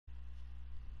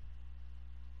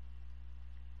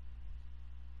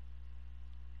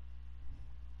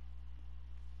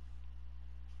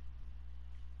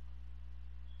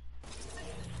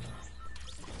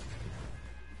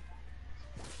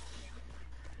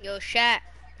Yo, chat.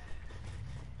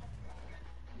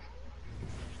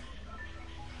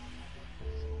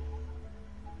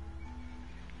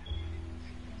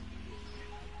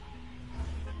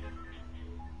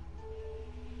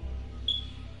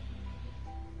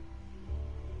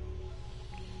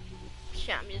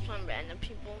 Shit, I'm just one random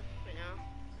people, you know.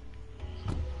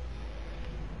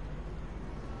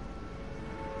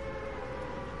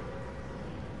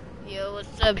 Yo,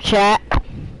 what's up, chat?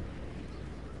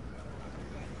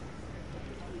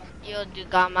 Yo, do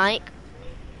got mic?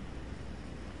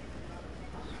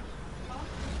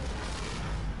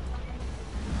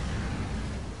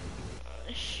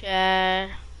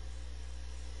 Shit.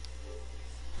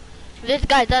 This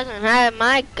guy doesn't have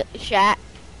mic, chat.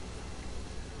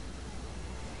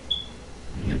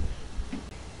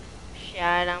 Shit,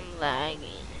 I'm lagging.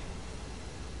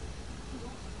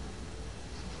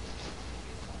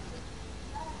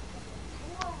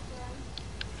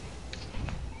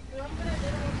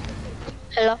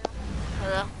 Hello.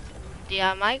 Hello? Do you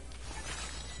have mic?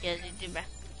 Yes, you do, bro.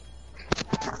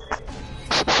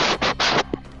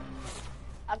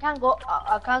 I can't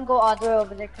go all the way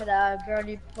over there because I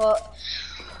barely put.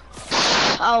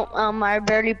 I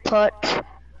barely put.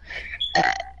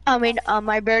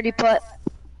 I barely put.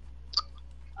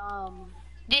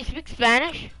 Do you speak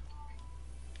Spanish?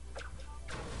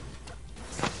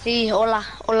 Sí, hola,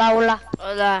 hola, hola.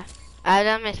 Hola.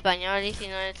 Háblame español y si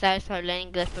no sabes hablar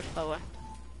inglés, por favor.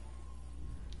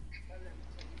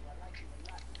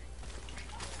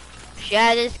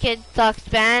 Yeah, this kid talks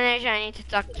Spanish. I need to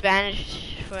talk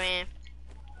Spanish for him.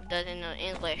 He doesn't know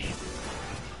English.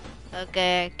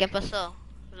 Okay, ¿qué pasó?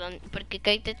 ¿Por qué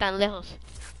caíste tan lejos?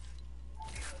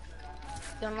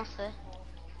 Yo no sé.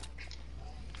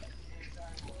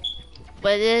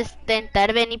 ¿Puedes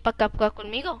intentar venir para acá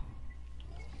conmigo?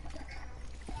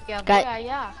 Ya voy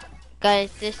allá.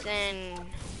 Caíste en...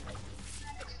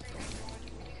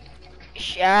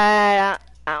 Shut up.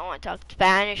 I don't want to talk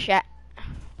Spanish yet.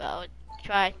 But I'll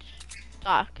try to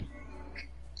talk.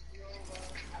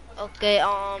 Okay,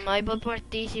 ahí voy por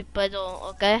ti si puedo,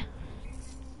 okay?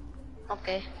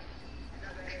 Okay.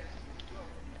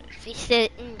 Sí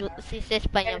sé,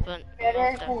 español, pero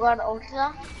 ¿Quieres no. jugar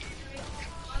otra?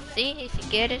 Sí, y si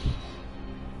quieres.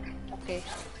 Okay.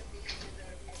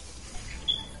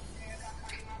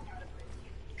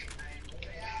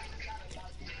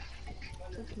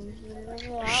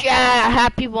 Yeah,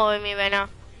 happy boy me right now.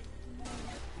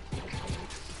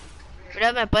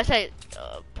 Pero me puedes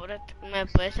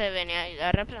venir a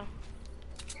ayudar rápido.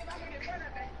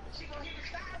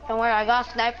 Don't worry, I got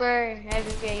sniper,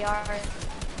 heavy AR.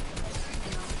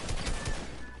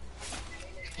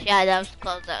 Yeah, that was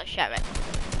close. That was shot right.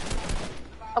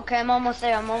 Okay, I'm almost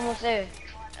there.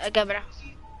 Okay, bro.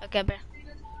 Okay, bro.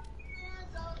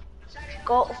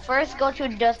 Go to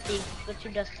Dusty.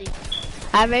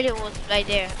 I already was right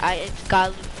there. It's got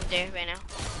loot from there right now.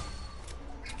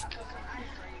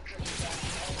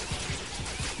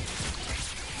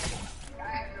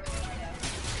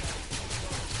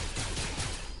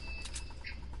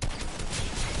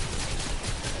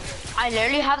 I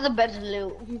literally have the best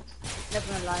loot.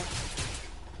 Never gonna lie.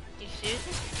 You serious?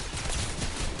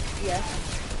 Yes.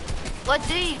 What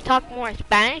do you talk more,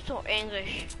 Spanish or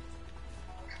English?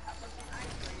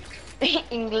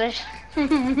 English.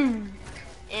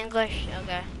 English,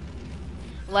 okay.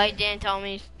 Why you didn't tell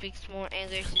me he speaks more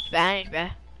English than Spanish, bro?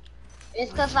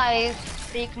 It's cause I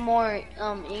speak more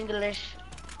English.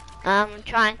 I'm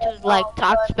trying to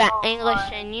talk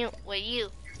English and with you.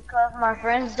 Because my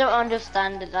friends don't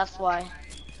understand it, that's why.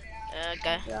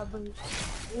 Okay.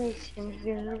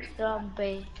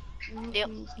 Yep.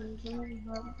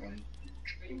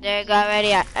 There you go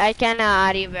already. I cannot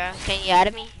add you, bro. Can you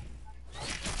add me?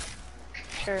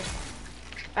 Sure.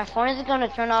 My phone is gonna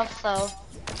turn off, so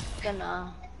it's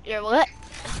gonna. You're what?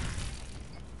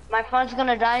 My phone's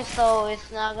gonna die, so it's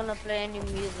not gonna play any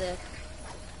music.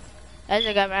 That's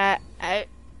okay, bro.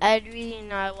 I really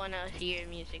not wanna hear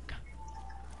music.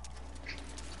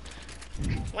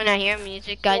 When I hear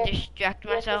music, I distract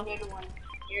myself.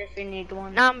 Here if you need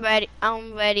one. No, I'm ready.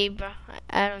 I'm ready, bro.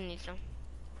 I don't need some.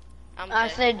 I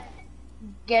said,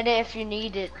 get it if you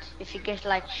need it. If you get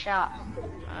like shot.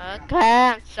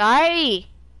 Okay, I'm sorry.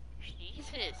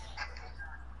 Jesus.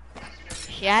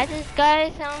 Yeah, this guy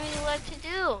is telling me what to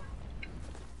do.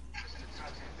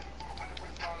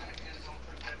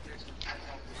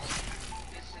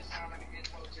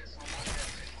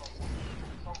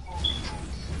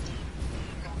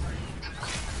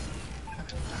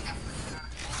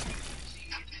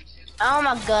 Oh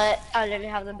my god, I literally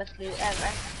have the best loot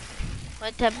ever.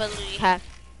 What type of loot you have?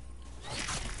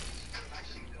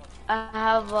 I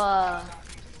have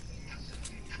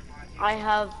I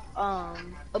have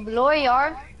a blue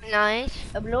AR, Nice.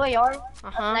 a blue AR, a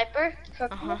Uh-huh. sniper,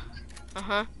 Uh-huh.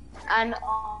 Uh-huh. and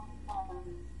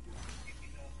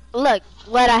Look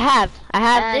what I have. I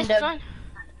have and this one.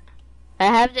 I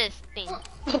have this thing.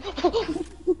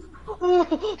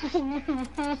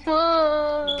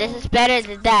 This is better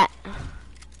than that.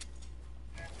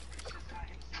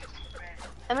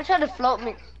 Let me try to float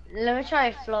me. Let me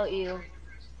try to float you.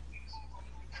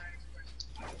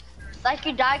 It's like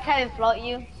you die, can I float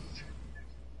you?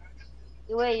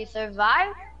 Wait, you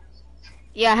survive?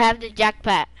 Yeah, I have the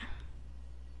jackpot.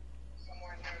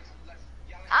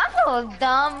 I'm so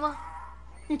dumb.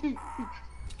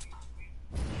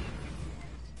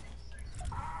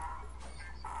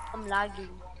 I'm lagging.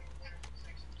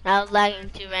 I'm lagging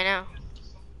too right now.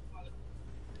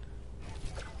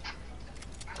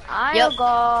 I Yo.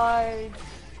 guard.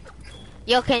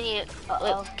 Yo, can you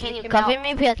Uh-oh, can you came cover out.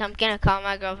 me because I'm gonna call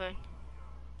my girlfriend.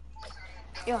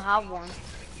 You have one.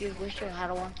 You wish you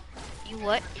had one. You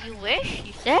what? You wish?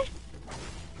 You said?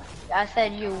 I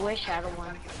said you wish I had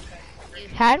one. You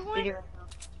had one?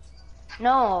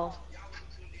 No.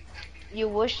 You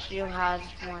wish you had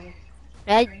one.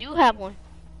 I do have one.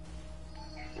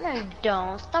 No, you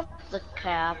don't. Stop the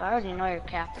cap. I already know you're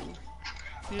capping.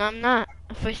 No, I'm not.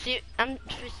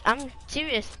 I'm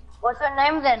serious. What's her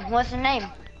name then? What's her name?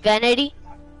 Vanity.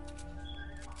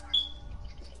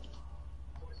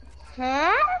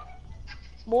 Hmm?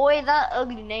 Boy, that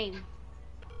ugly name.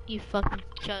 You fucking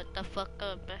shut the fuck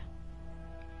up, bro.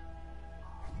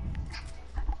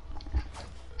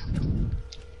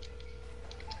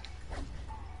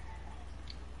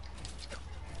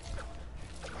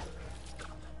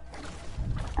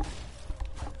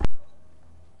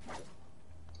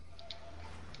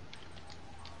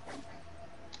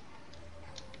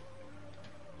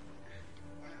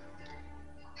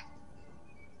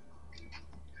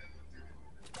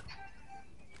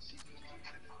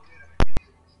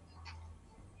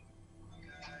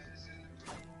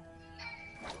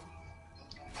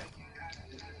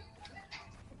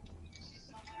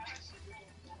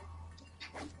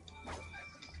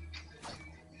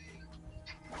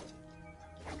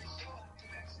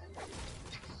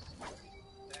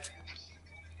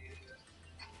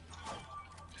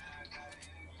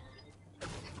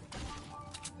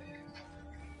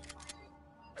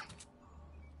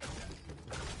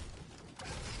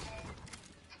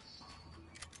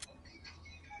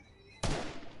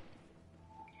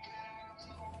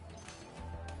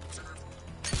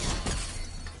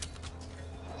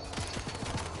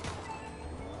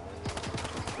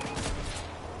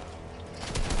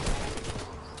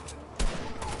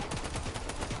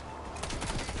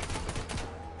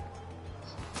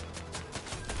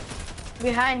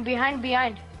 Behind.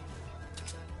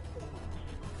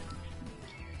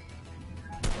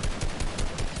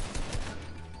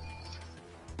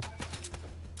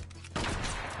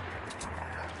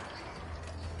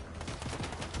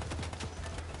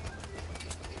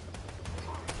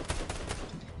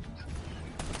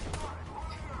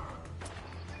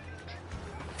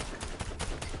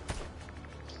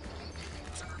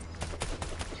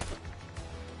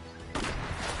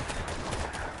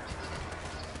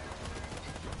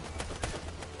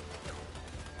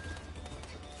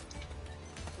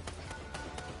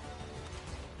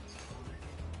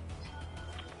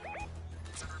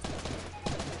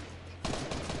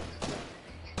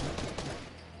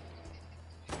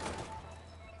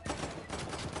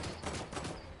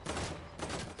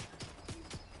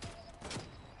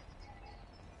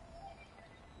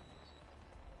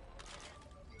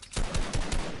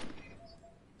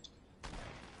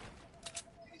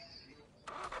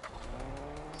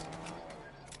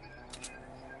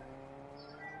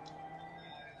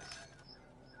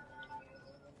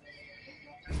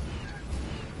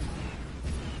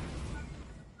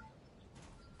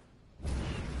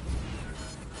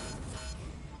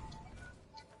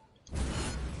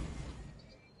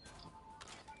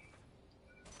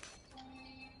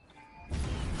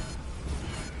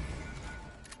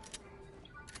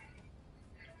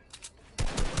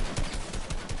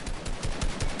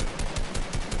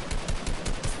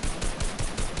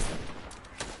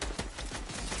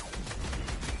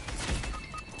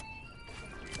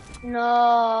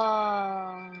 No.